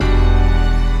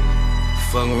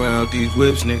fucking around with these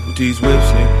whips, nigga. These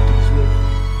whips, nigga.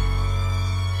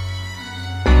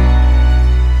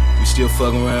 We still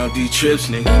fucking around with these trips,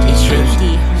 nigga. These trips.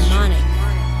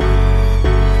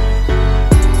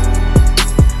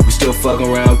 We still fucking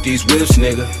around with these whips,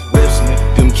 nigga. Whips,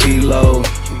 nigga. Them kilos,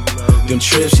 them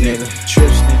trips, nigga.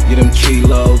 Trips, nigga. Yeah, them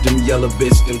kilos, them yellow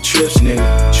bits, them trips, nigga.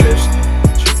 Trips,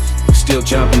 nigga. We still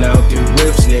jumping out them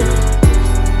whips, nigga.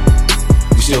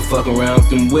 We still fucking around with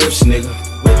them whips, nigga.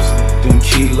 Them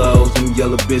kilos, them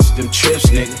yellow bits, them trips,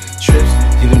 nigga. Trips,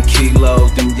 yeah, them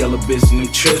kilos, them yellow bits, them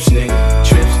trips, nigga.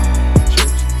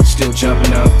 Trips, still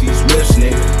jumping out these whips,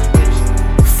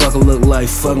 nigga. Fuck look like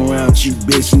fucking around with you,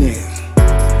 bitch, nigga.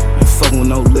 Ain't fucking with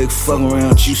no lick, fucking around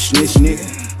with you, snitch, nigga.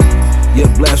 Yeah,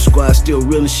 Black Squad still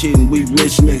real and shit, and we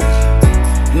rich, nigga.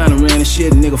 And I done ran and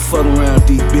shit, nigga, fucking around with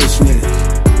these bitch, nigga.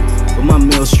 But my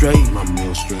meal straight.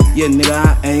 Yeah, nigga,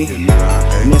 I ain't.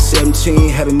 And at 17,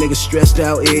 had a nigga stressed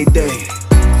out every day.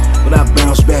 But I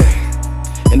bounced back,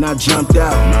 and I jumped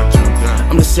out.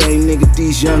 I'm the same nigga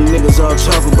these young niggas all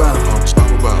talk about.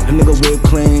 A nigga whip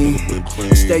clean,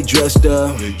 stay dressed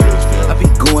up. I be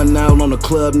going out on the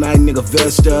club night, nigga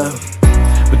vest up.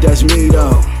 But that's me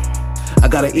though, I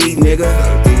gotta eat, nigga.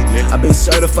 I been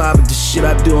certified with the shit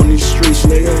I do on these streets,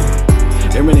 nigga.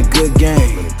 They're in a good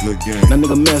game. That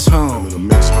nigga mess home.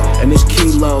 And this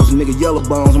kilos, nigga yellow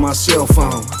bones on my cell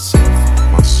phone.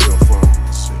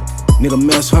 Nigga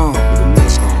mess home.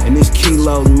 And this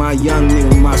kilos, my young nigga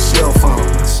with my cell phone.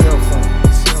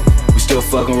 We still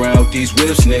fucking around with these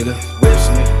whips, nigga.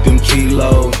 Them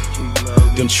kilos,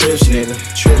 them trips, nigga.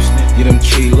 Yeah, them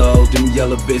kilos, them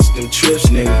yellow bits, them trips,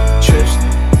 nigga.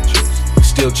 We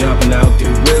still jumping out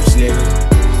them whips, nigga.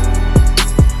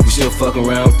 We still fucking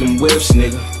around with them whips,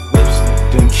 nigga.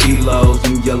 Them kilos,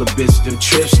 them yellow bits, them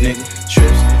trips, nigga.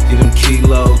 Yeah, them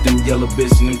kilos, them yellow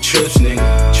bits, and them trips, nigga.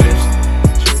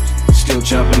 Still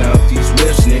jumping out these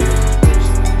whips, nigga.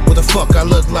 What the fuck I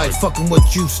look like fucking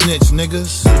with you snitch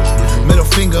niggas? Middle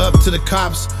finger up to the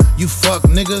cops, you fuck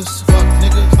niggas.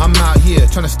 I'm out here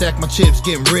trying to stack my chips,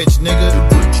 getting rich, nigga.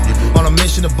 On a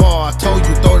mission to ball, I told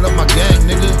you, throwing up my gang,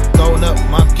 nigga. Throwing up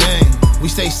my gang. We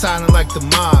stay silent like the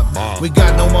mob. We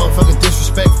got no motherfucking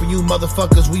disrespect for you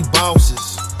motherfuckers, we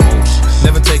bosses.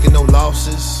 Never taking no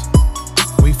losses.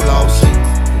 We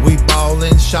flossing, we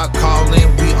ballin', shot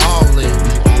callin', we all in.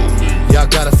 Y'all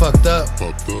got it fucked up,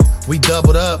 we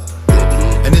doubled up.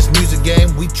 In this music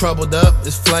game, we troubled up,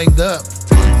 it's flamed up.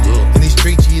 In these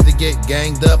streets, you either get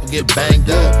ganged up or get banged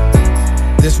up.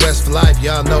 This West for life,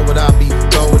 y'all know what I be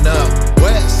throwing up.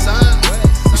 West side.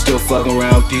 We still fucking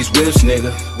around with these whips,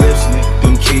 nigga.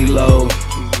 Them kilos,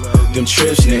 them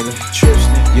trips, nigga.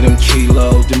 Yeah, them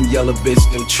kilos, them yellow bits,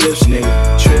 them trips, nigga.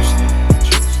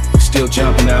 We still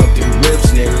jumping out them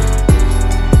whips, nigga.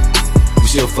 We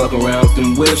still fucking around with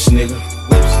them whips, nigga.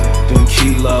 Them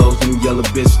kilos, them yellow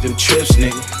bits, them trips,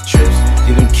 nigga.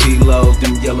 Yeah, them kilos,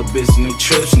 them yellow bits, and them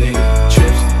trips, nigga.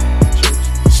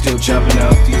 Still jumping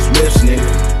out these whips,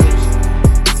 nigga.